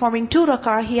instead of performing 2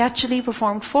 rak'ah, he actually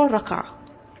performed 4 rak'ah.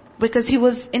 Because he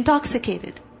was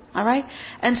intoxicated. Alright?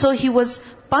 And so he was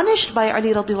punished by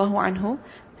Ali radiallahu anhu.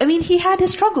 He had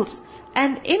his struggles.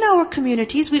 And in our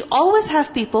communities, we always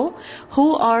have people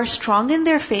who are strong in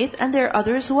their faith, and there are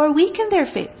others who are weak in their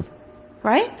faith.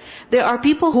 Right? There are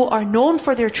people who are known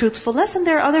for their truthfulness, and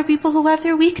there are other people who have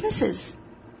their weaknesses.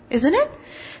 Isn't it?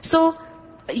 So,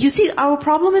 you see, our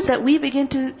problem is that we begin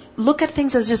to look at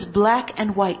things as just black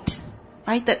and white.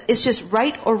 Right? That it's just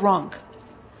right or wrong.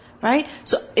 Right?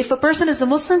 So, if a person is a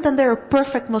Muslim, then they're a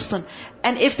perfect Muslim.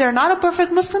 And if they're not a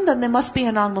perfect Muslim, then they must be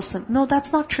a non-Muslim. No,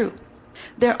 that's not true.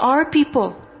 There are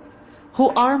people who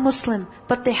are Muslim,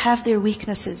 but they have their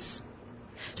weaknesses.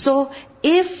 So,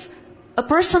 if a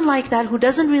person like that who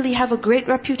doesn't really have a great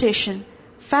reputation,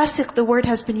 fasiq, the word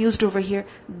has been used over here,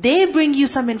 they bring you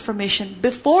some information.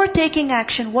 Before taking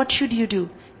action, what should you do?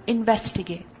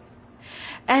 Investigate.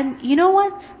 And you know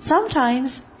what?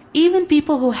 Sometimes, even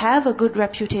people who have a good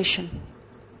reputation,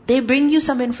 they bring you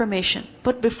some information.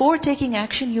 But before taking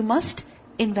action, you must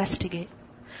investigate.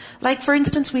 Like for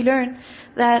instance, we learn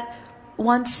that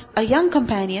once a young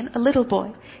companion, a little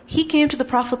boy, he came to the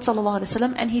Prophet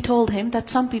ﷺ and he told him that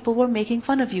some people were making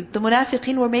fun of you. The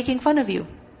munafiqeen were making fun of you.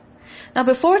 Now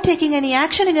before taking any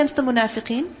action against the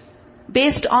munafiqeen,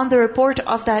 based on the report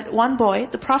of that one boy,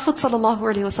 the Prophet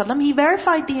ﷺ, he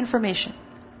verified the information.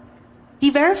 He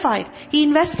verified. He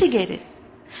investigated.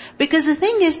 Because the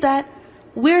thing is that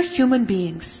we're human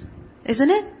beings. Isn't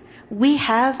it? We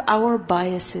have our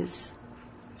biases.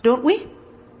 Don't we?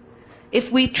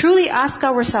 If we truly ask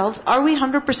ourselves, are we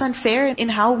 100% fair in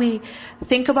how we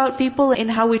think about people, in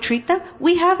how we treat them?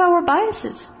 We have our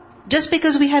biases. Just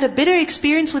because we had a bitter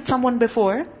experience with someone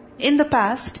before, in the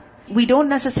past, we don't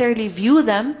necessarily view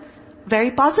them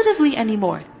very positively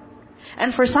anymore.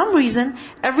 And for some reason,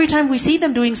 every time we see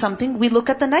them doing something, we look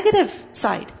at the negative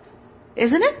side.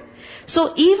 Isn't it?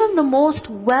 So even the most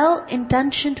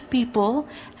well-intentioned people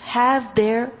have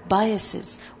their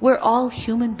biases. We're all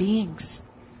human beings.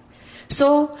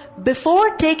 So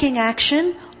before taking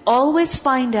action, always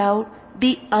find out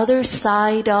the other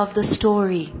side of the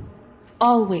story.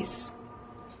 Always.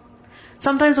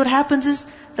 Sometimes what happens is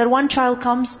that one child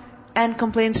comes and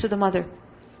complains to the mother.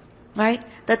 Right?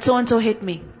 That so-and-so hit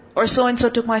me. Or so-and-so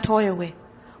took my toy away.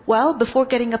 Well, before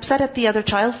getting upset at the other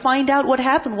child, find out what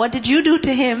happened. What did you do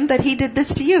to him that he did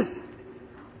this to you?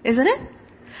 Isn't it?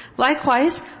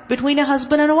 Likewise, between a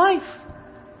husband and a wife.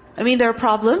 There are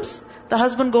problems. The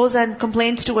husband goes and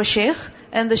complains to a sheikh,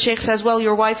 and the sheikh says, well,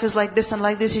 your wife is like this and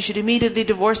like this, you should immediately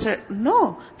divorce her.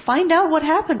 No. Find out what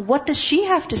happened. What does she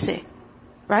have to say?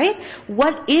 Right?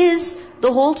 What is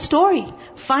the whole story?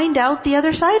 Find out the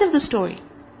other side of the story.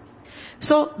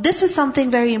 So this is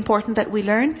something very important that we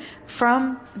learn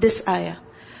from this ayah.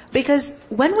 Because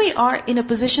when we are in a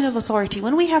position of authority,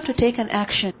 when we have to take an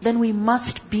action, then we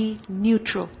must be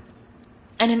neutral.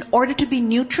 And in order to be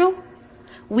neutral,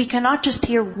 we cannot just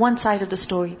hear one side of the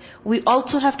story. We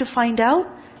also have to find out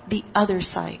the other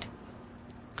side.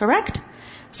 Correct?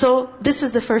 So this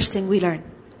is the first thing we learn.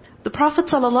 The Prophet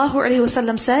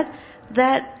ﷺ said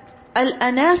that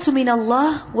Al-anatu min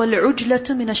Allah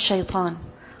wal-ujlatu min ash-shaytan.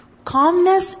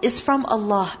 Calmness is from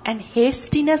Allah and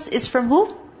hastiness is from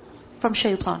who? From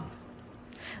shaitan.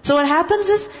 So what happens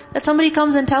is that somebody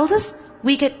comes and tells us,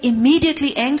 we get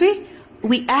immediately angry,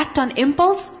 we act on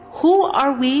impulse. Who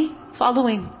are we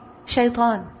following?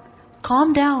 Shaitan.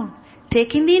 Calm down.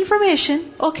 Take in the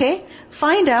information, okay,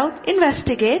 find out,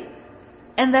 investigate,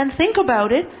 and then think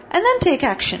about it, and then take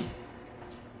action.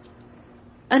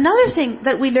 Another thing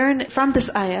that we learn from this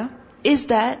ayah is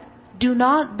that do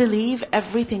not believe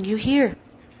everything you hear.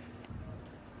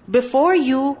 Before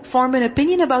you form an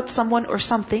opinion about someone or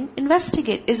something,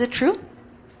 investigate. Is it true?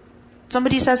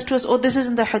 Somebody says to us, oh, this is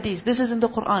in the hadith, this is in the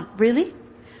Quran. Really?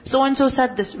 So-and-so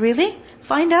said this. Really?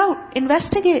 Find out.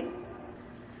 Investigate.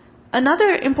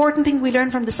 Another important thing we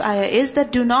learn from this ayah is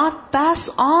that do not pass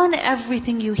on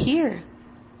everything you hear.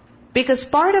 Because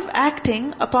part of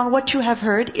acting upon what you have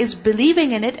heard is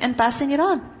believing in it and passing it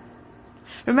on.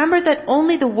 Remember that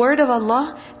only the word of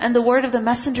Allah and the word of the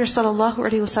Messenger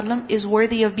ﷺ is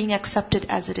worthy of being accepted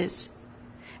as it is.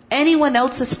 Anyone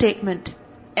else's statement,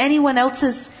 anyone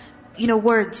else's,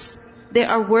 words, They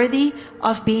are worthy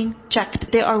of being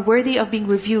checked. They are worthy of being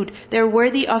reviewed. They are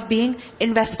worthy of being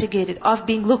investigated, of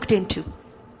being looked into.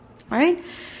 Right?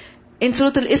 In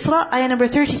Surah Al-Isra, ayah number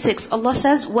 36, Allah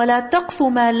says, وَلَا تَقْفُ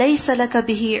مَا لَيْسَ لَكَ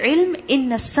بِهِ عِلْمٍ إِنَّ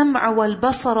السَّمْعَ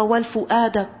وَالْبَصَرَ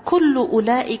وَالْفُؤَادَ كُلُّ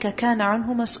أُولَئِكَ كَانَ عَنْهُ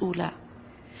مَسْئُولًا.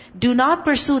 Do not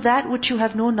pursue that which you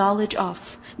have no knowledge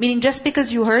of. Meaning just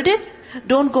because you heard it,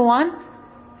 don't go on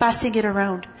passing it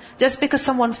around. Just because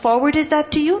someone forwarded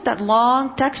that to you, that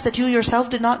long text that you yourself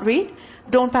did not read,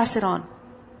 don't pass it on.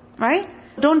 Right?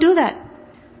 Don't do that.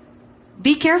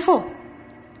 Be careful.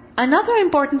 Another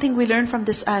important thing we learn from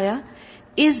this ayah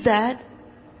is that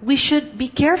we should be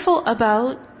careful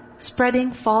about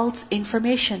spreading false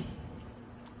information.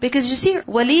 Because you see,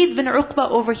 Walid bin Uqba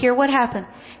over here, what happened?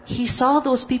 He saw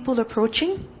those people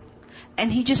approaching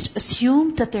and he just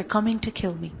assumed that they're coming to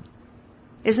kill me.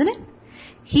 Isn't it?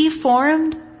 He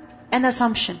formed an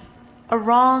assumption, a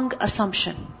wrong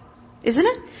assumption. Isn't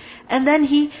it? And then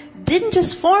he didn't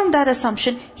just form that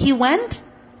assumption, he went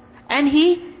and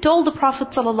he told the Prophet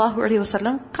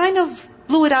ﷺ, kind of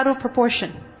blew it out of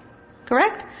proportion.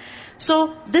 Correct?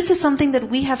 So this is something that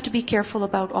we have to be careful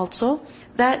about also,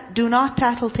 that do not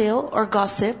tattletale or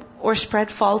gossip or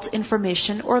spread false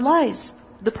information or lies.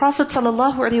 The Prophet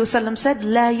ﷺ said,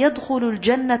 لا يدخل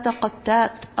الجنة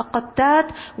قتات. A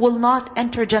qattat will not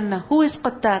enter Jannah. Who is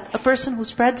qattat? A person who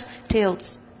spreads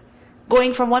tales.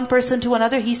 Going from one person to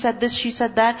another, he said this, she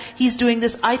said that, he's doing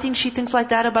this, I think she thinks like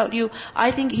that about you, I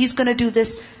think he's going to do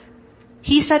this.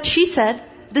 He said, she said,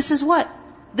 this is what?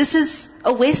 This is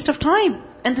a waste of time.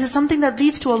 And this is something that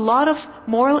leads to a lot of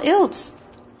moral ills.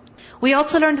 We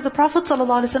also learned that the Prophet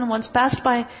ﷺ once passed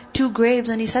by 2 graves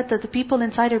and he said that the people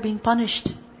inside are being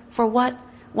punished. For what?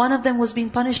 One of them was being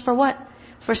punished for what?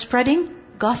 For spreading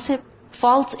gossip,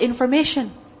 false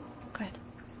information. Go ahead.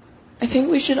 I think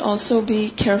we should also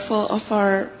be careful of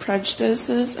our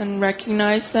prejudices and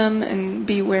recognize them and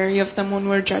be wary of them when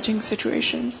we're judging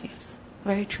situations. Yes,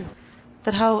 very true.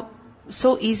 That how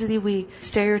so easily we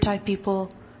stereotype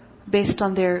people based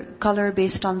on their color,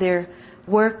 based on their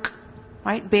work,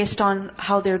 right? Based on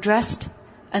how they're dressed,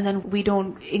 and then we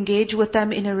don't engage with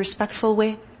them in a respectful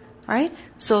way, right?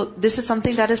 So this is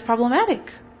something that is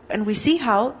problematic. And we see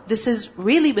how this is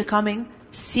really becoming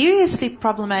seriously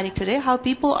problematic today, how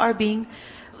people are being,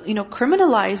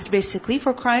 criminalized basically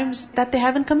for crimes that they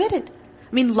haven't committed.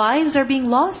 I mean, lives are being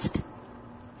lost.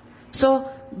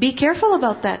 So be careful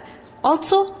about that.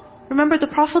 Also, remember the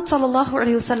Prophet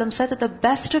ﷺ said that the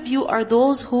best of you are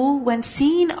those who, when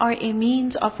seen, are a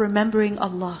means of remembering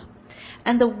Allah.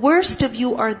 And the worst of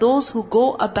you are those who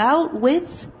go about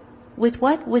with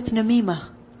what? With namima.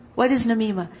 What is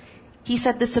namima? He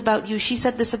said this about you, she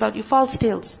said this about you, false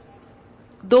tales.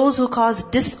 Those who cause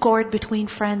discord between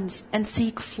friends and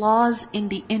seek flaws in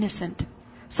the innocent.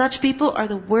 Such people are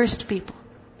the worst people.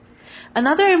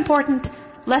 Another important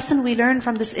lesson we learn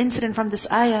from this incident, from this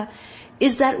ayah,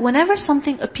 is that whenever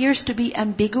something appears to be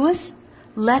ambiguous,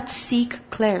 let's seek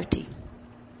clarity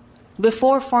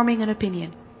before forming an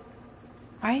opinion,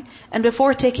 right? And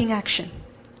before taking action.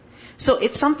 So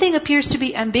if something appears to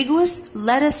be ambiguous,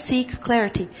 let us seek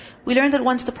clarity. We learned that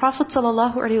once the Prophet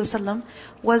ﷺ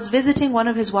was visiting one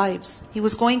of his wives. He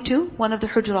was going to one of the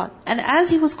hujurat. And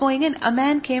as he was going in, a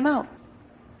man came out.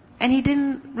 And he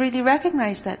didn't really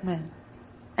recognize that man.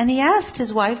 And he asked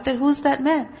his wife that, who's that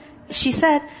man? She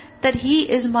said that he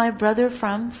is my brother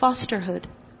from fosterhood.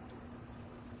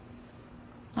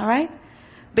 Alright?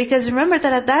 Because remember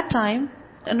that at that time,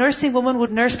 a nursing woman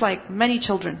would nurse like many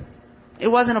children. It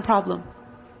wasn't a problem.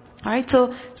 Alright?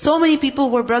 So many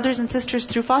people were brothers and sisters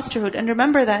through fosterhood. And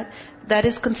remember that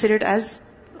is considered as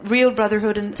real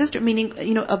brotherhood and sister. Meaning,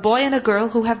 a boy and a girl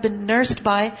who have been nursed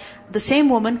by the same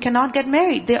woman cannot get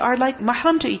married. They are like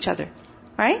mahram to each other.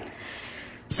 Right?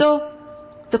 So,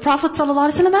 the Prophet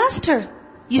ﷺ asked her.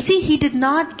 You see, he did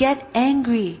not get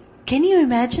angry. Can you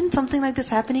imagine something like this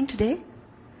happening today?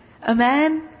 A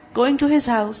man going to his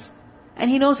house, and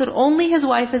he knows that only his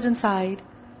wife is inside,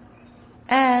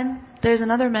 and there's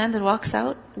another man that walks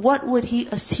out. What would he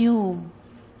assume?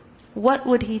 What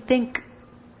would he think?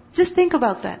 Just think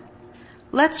about that.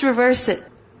 Let's reverse it.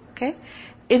 Okay?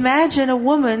 Imagine a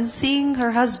woman seeing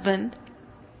her husband,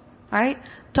 right,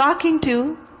 talking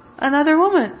to another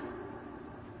woman.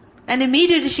 And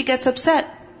immediately she gets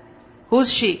upset.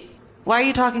 Who's she? Why are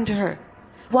you talking to her?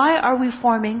 Why are we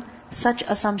forming such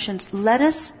assumptions? Let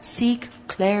us seek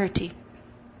clarity.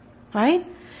 Right?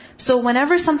 So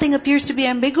whenever something appears to be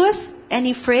ambiguous,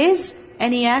 any phrase,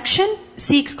 any action,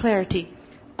 seek clarity.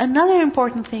 Another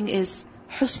important thing is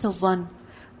husnul dhan.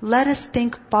 Let us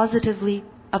think positively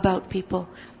about people.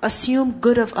 Assume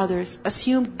good of others.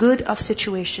 Assume good of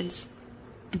situations.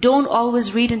 Don't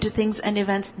always read into things and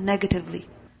events negatively.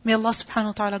 May Allah subhanahu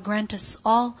wa ta'ala grant us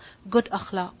all good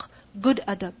akhlaq, good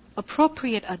adab,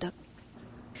 appropriate adab.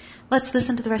 Let's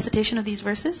listen to the recitation of these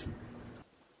verses.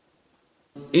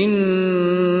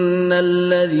 إن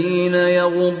الذين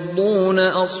يغضون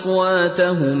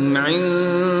أصواتهم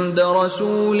عند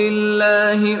رسول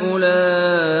الله أولئك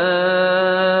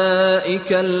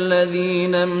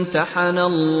الذين امتحن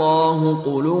الله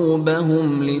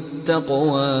قلوبهم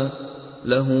للتقوى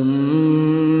لهم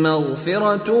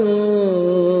مغفرة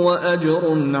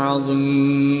وأجر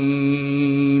عظيم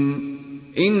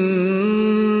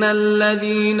إن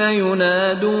الذين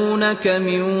ينادونك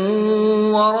من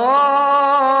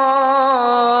وراء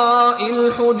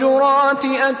الحجرات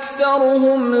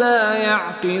أكثرهم لا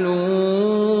يعقلون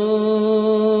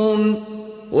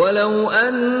ولو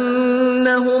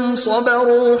أنهم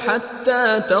صبروا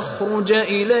حتى تخرج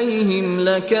إليهم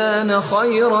لكان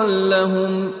خيرا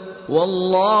لهم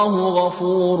والله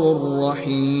غفور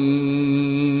رحيم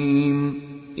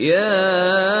يا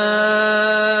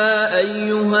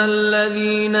أيها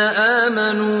الذين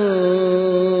آمنوا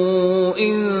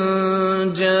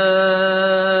إن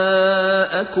جاءكم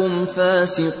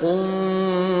فاسق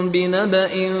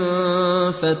بنبأ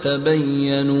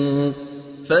فتبينوا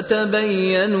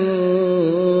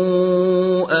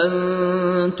أن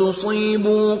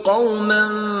تصيبوا قوما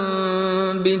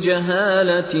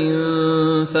بجهالة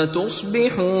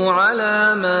فتصبحوا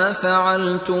على ما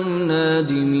فعلتم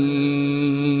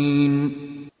نادمين